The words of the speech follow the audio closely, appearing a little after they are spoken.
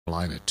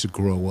Carolina to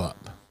grow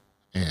up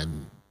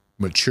and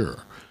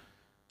mature.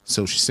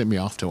 So she sent me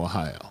off to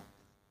Ohio.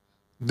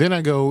 Then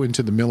I go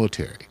into the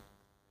military.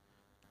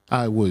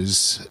 I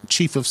was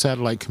chief of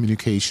satellite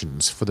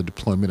communications for the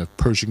deployment of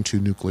Pershing II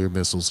nuclear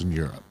missiles in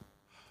Europe.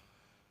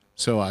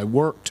 So I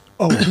worked.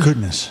 Oh,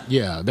 goodness.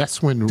 Yeah,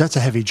 that's when. That's a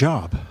heavy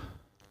job.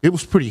 It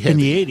was pretty heavy.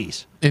 In the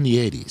 80s. In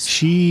the 80s.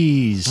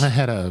 Jeez.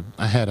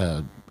 I had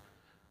a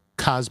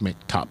cosmic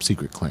top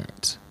secret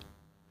clearance.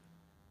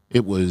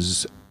 It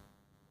was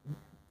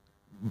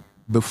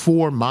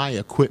before my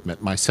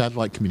equipment, my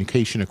satellite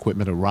communication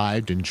equipment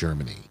arrived in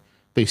Germany.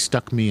 They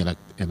stuck me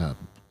in a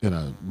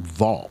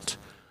vault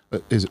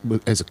as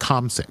a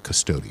ComSec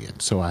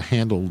custodian. So I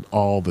handled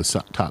all the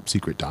top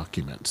secret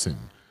documents and,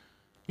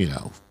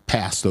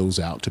 passed those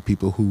out to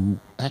people who,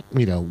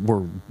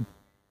 were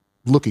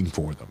looking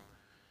for them.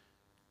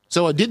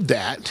 So I did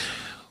that,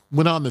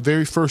 went on the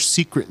very first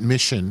secret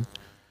mission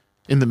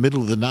in the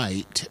middle of the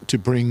night to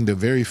bring the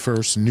very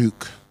first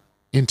nuke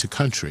into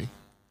country.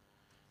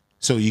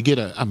 So you get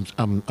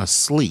I'm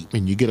asleep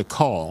and you get a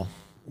call.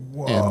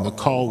 Whoa. And the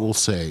call will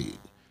say,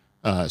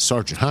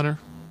 Sergeant Hunter.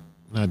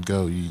 And I'd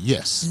go,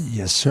 yes.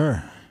 Yes,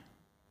 sir.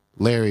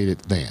 Larry at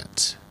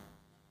Advance.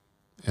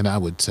 And I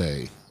would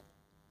say,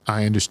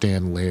 I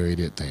understand Larry at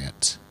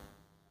Advance.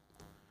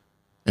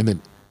 And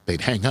then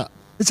they'd hang up.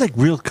 It's like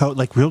real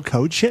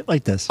code shit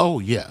like this. Oh,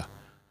 yeah.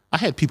 I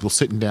had people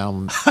sitting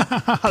down,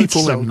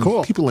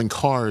 people in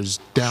cars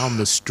down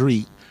the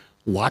street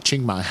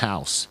watching my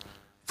house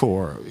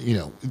for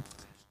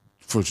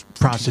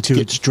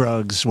prostitutes,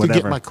 drugs, whatever.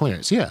 To get my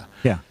clearance, yeah.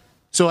 Yeah.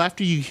 So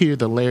after you hear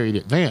the Larry at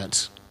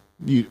Advance,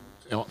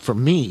 for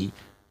me,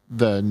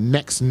 the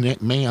next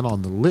man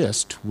on the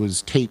list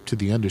was taped to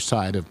the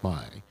underside of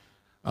my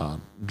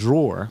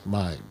drawer,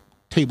 my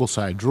table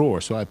side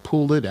drawer. So I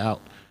pulled it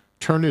out,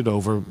 turn it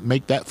over,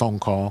 make that phone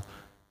call,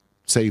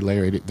 say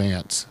Larry at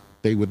Advance.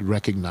 They would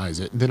recognize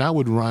it. And then I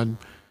would run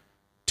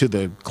to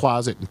the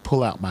closet and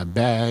pull out my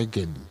bag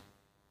and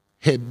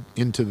head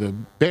into the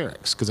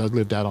barracks because I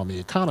lived out on the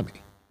economy.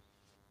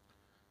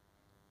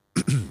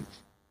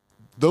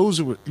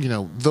 Those were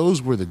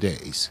the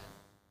days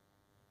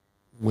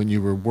when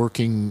you were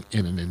working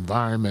in an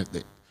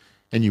environment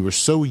and you were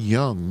so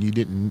young you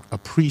didn't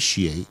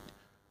appreciate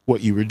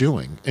what you were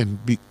doing. And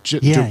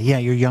you're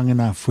young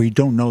enough where you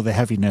don't know the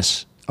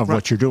heaviness of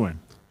what you're doing.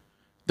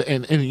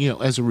 And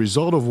as a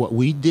result of what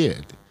we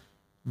did,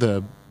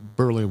 the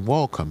Berlin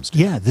Wall comes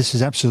down. Yeah, this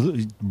is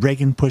absolutely,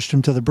 Reagan pushed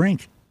him to the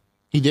brink.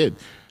 He did.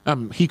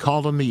 He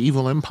called them the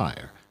evil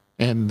empire.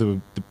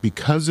 And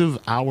because of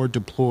our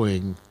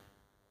deploying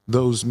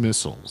those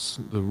missiles,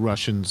 the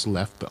Russians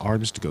left the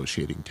arms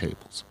negotiating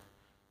tables.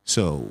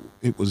 So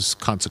it was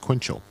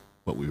consequential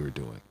what we were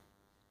doing.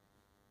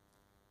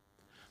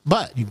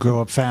 But you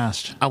grow up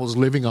fast. I was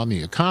living on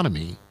the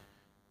economy,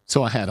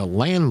 so I had a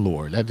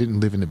landlord. I didn't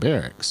live in the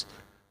barracks.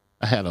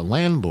 I had a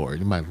landlord,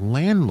 and my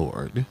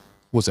landlord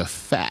was a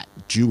fat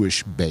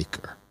Jewish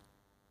baker.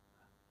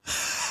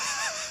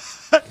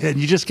 And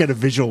you just get a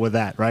visual with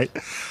that, right?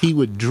 He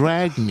would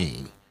drag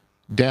me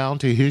down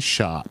to his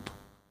shop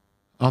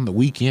on the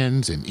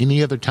weekends and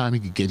any other time he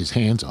could get his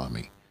hands on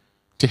me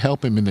to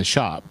help him in the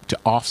shop to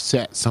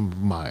offset some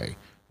of my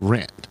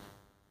rent.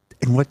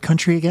 In what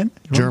country again?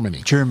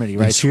 Germany. Germany,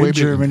 right? So you're in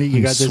Germany.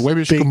 You got this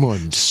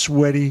big,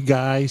 sweaty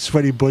guy,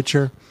 sweaty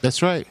butcher.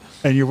 That's right.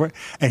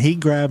 And he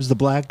grabs the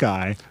black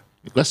guy.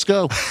 Let's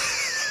go.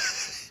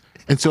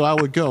 And so I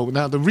would go.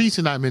 Now, the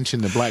reason I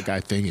mentioned the black guy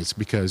thing is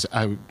because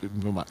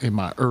in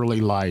my early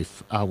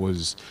life, I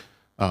was,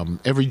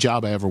 every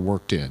job I ever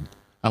worked in,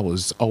 I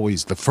was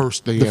always the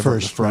first,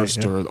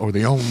 or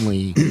the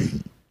only.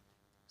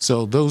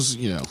 So those,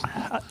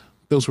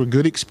 those were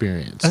good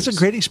experiences. That's a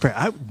great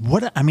experience.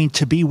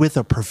 To be with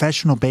a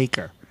professional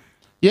baker.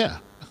 Yeah.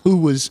 Who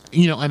was,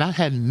 and I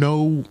had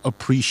no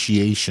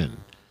appreciation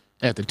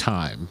at the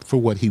time for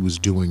what he was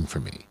doing for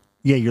me.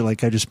 Yeah, you're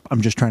like,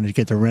 I'm just trying to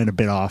get the rent a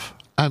bit off.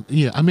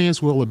 I may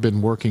as well have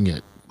been working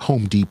at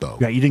Home Depot.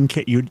 Yeah,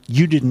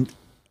 you didn't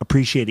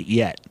appreciate it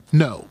yet.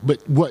 No,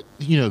 but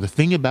the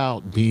thing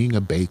about being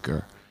a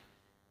baker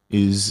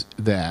is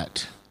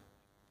that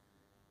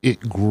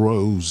it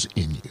grows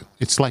in you.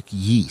 It's like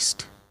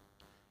yeast.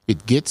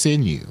 It gets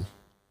in you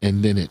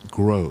and then it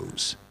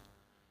grows.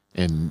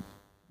 And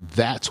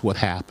that's what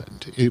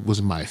happened. It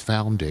was my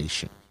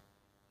foundation.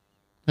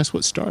 That's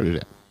what started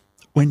it.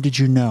 When did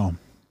you know?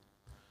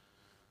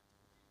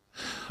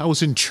 I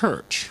was in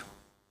church,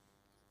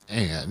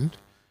 and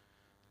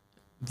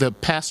the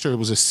pastor, it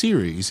was a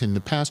series, and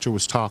the pastor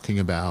was talking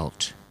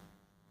about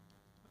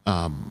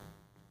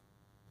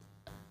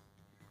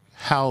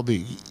how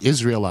the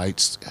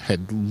Israelites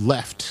had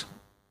left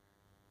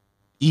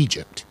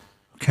Egypt.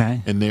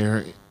 Okay. And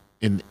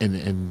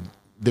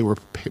they were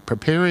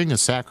preparing a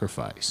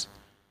sacrifice,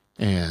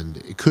 and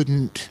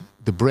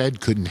the bread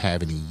couldn't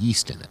have any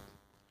yeast in it.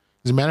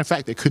 As a matter of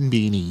fact, there couldn't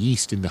be any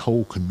yeast in the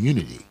whole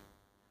community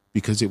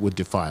because it would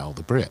defile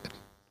the bread.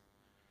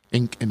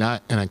 And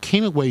I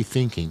came away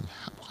thinking,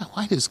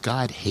 why does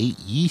God hate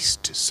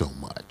yeast so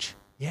much?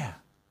 Yeah.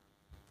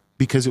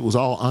 because it was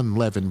all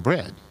unleavened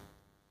bread.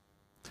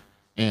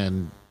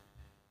 And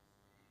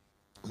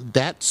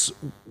that's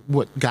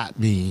what got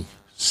me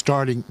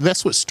starting.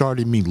 That's what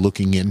started me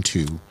looking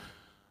into,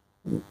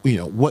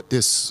 what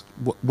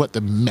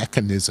the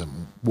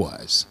mechanism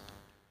was.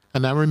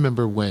 And I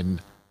remember when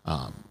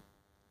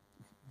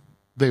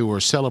they were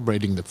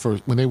celebrating the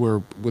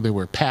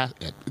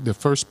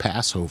first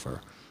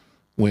Passover,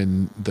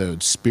 when the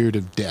spirit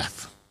of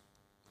death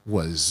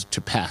was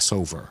to pass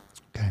over.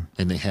 Okay.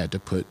 And they had to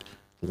put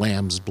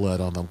lamb's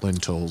blood on the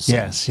lentils.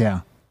 Yes,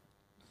 yeah.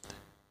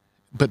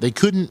 But they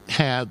couldn't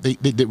have, they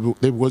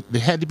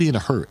had to be in a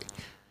hurry.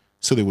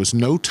 So there was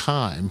no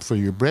time for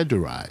your bread to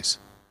rise.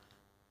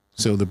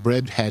 So the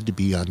bread had to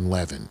be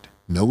unleavened,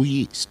 no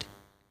yeast.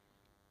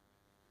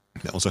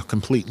 That was a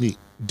completely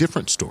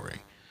different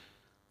story.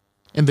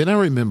 And then I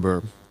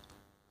remember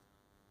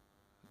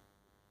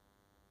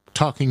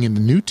talking in the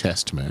New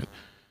Testament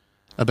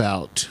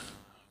about,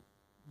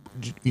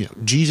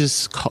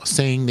 Jesus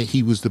saying that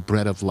he was the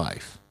bread of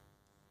life.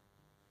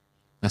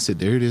 I said,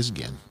 there it is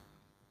again.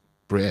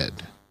 Bread.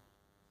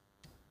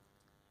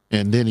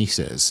 And then he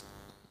says,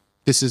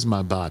 this is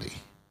my body,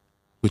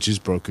 which is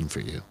broken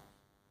for you.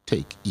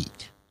 Take, eat.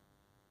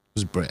 It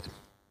was bread,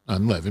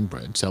 unleavened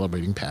bread,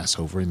 celebrating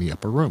Passover in the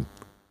upper room.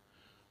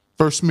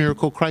 First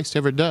miracle Christ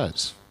ever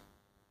does.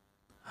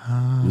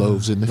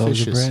 Loaves and the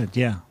fishes. Loaves of bread,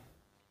 yeah.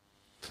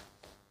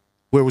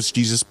 Where was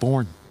Jesus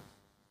born?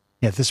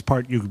 Yeah, this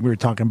part we were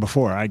talking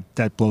before,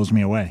 that blows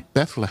me away.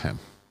 Bethlehem.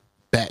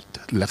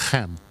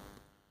 Bet-Lechem,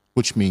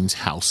 which means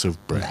house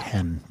of bread.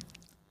 Lechem.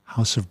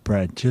 House of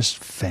bread, just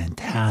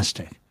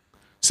fantastic.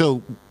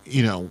 So,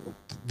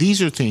 these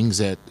are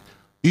things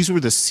these were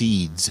the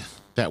seeds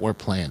that were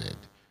planted.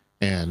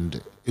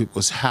 And it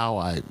was how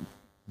I,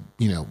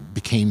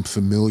 became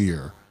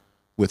familiar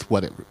with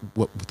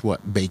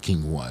what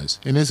baking was.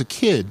 And as a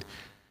kid,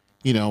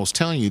 I was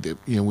telling you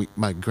that,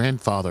 my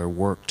grandfather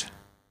worked,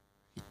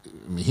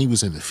 he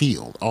was in the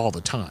field all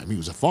the time. He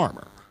was a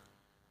farmer.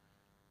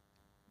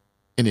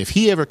 And if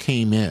he ever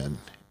came in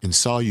and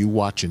saw you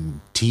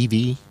watching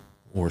TV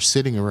or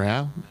sitting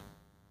around,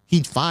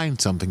 he'd find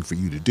something for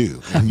you to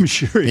do. And I'm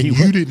sure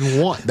you didn't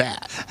want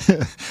that.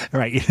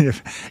 Right.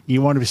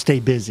 You wanted to stay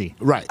busy.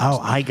 Right. Oh,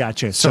 I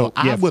got you. So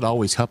I would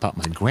always help out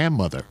my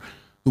grandmother,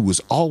 who was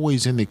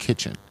always in the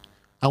kitchen.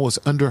 I was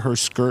under her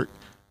skirt,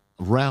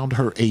 around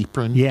her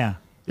apron. Yeah.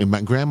 And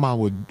my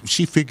grandma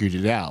she figured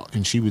it out,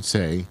 and she would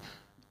say,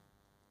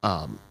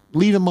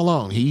 leave him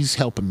alone. He's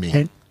helping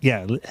me.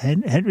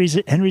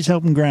 Henry's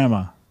helping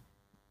Grandma.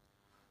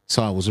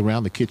 So I was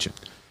around the kitchen.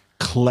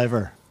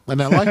 Clever.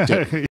 And I liked it.